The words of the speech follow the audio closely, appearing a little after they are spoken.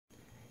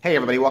Hey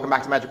everybody, welcome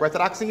back to Magic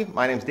Orthodoxy.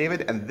 My name's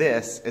David and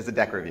this is the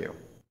deck review.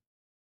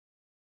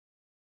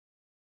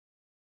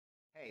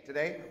 Hey,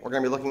 today we're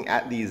going to be looking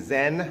at the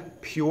Zen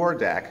Pure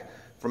deck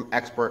from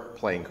Expert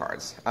Playing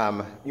Cards.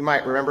 You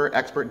might remember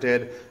Expert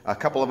did a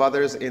couple of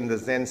others in the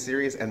Zen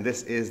series and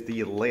this is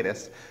the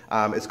latest.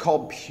 It's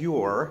called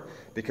Pure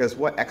because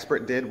what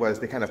Expert did was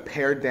they kind of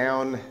pared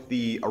down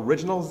the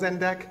original Zen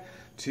deck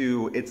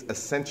to its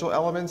essential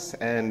elements,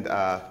 and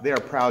they are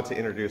proud to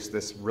introduce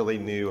this really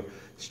new,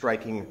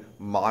 striking,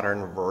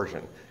 modern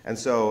version. And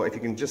so if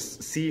you can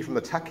just see from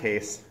the tuck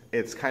case,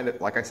 it's kind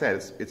of, like I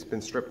said, it's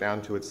been stripped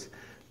down to its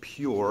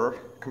pure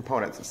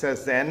components. It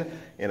says Zen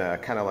in a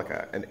kind of like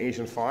an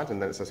Asian font,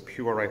 and then it says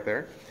Pure right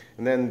there.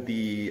 And then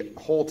the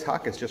whole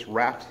tuck is just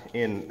wrapped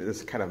in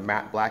this kind of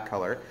matte black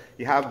color.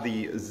 You have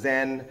the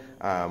Zen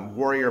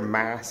warrior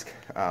mask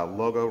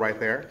logo right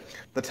there.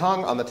 The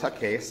tongue on the tuck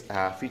case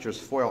features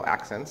foil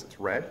accents. It's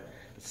red.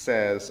 It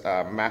says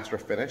Master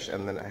Finish,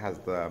 and then it has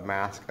the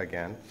mask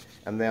again.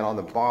 And then on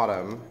the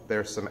bottom,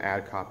 there's some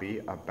ad copy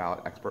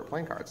about Expert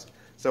Playing Cards.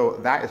 So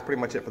that is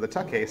pretty much it for the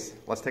tuck case.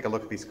 Let's take a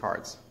look at these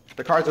cards.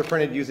 The cards are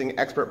printed using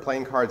Expert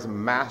Playing Cards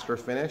Master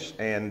Finish,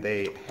 and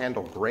they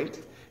handle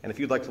great. And if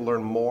you'd like to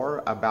learn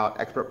more about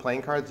Expert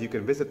Playing Cards, you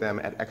can visit them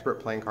at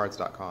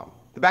expertplayingcards.com.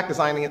 The back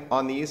design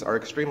on these are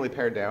extremely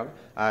pared down.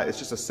 It's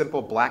just a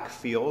simple black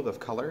field of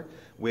color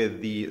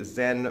with the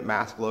Zen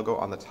mask logo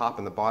on the top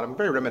and the bottom,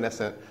 very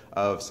reminiscent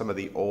of some of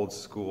the old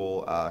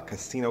school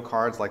casino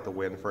cards like the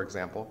Win, for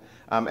example.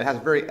 It has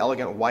a very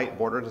elegant white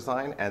border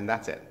design, and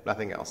that's it,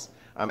 nothing else.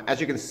 As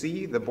you can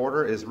see, the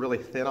border is really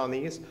thin on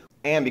these,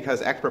 and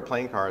because Expert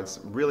Playing Cards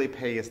really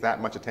pays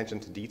that much attention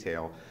to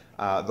detail,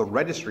 the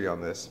registry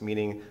on this,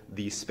 meaning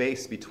the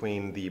space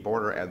between the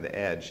border and the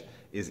edge,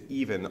 is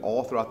even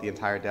all throughout the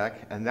entire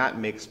deck, and that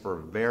makes for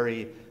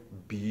very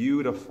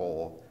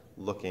beautiful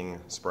looking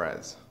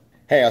spreads.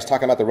 Hey, I was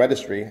talking about the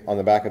registry on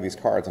the back of these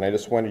cards, and I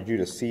just wanted you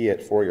to see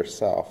it for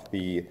yourself.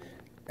 The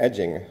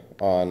edging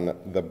on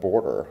the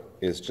border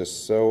is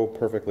just so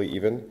perfectly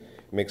even.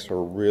 It makes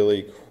for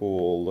really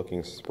cool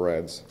looking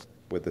spreads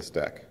with this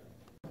deck.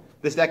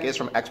 This deck is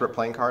from Expert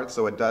Playing Cards,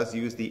 so it does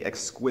use the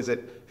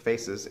exquisite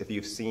faces. If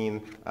you've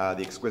seen the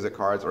exquisite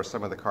cards or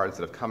some of the cards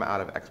that have come out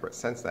of Expert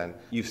since then,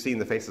 you've seen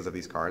the faces of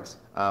these cards.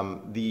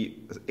 The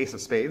Ace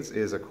of Spades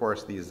is, of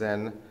course, the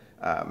Zen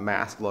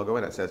mask logo,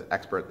 and it says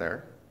Expert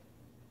there.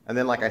 And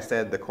then, like I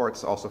said, the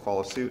courts also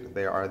follow suit.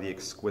 They are the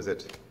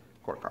exquisite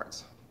court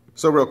cards.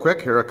 So real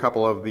quick, here are a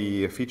couple of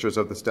the features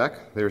of this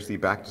deck. There's the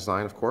back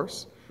design, of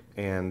course,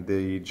 and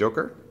the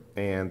Joker,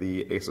 and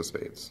the Ace of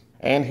Spades.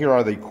 And here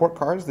are the court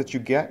cards that you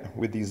get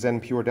with the Zen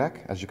Pure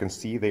deck. As you can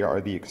see, they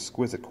are the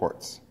exquisite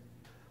courts.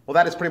 Well,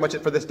 that is pretty much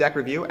it for this deck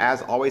review.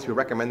 As always, we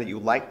recommend that you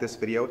like this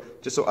video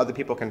just so other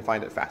people can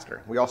find it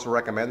faster. We also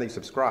recommend that you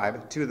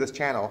subscribe to this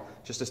channel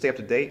just to stay up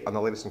to date on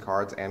the latest in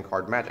cards and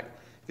card magic.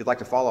 If you'd like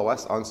to follow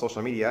us on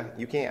social media,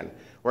 you can.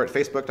 We're at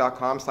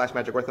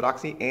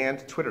facebook.com/magicOrthodoxy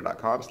and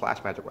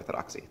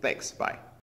twitter.com/magicOrthodoxy. Thanks. Bye.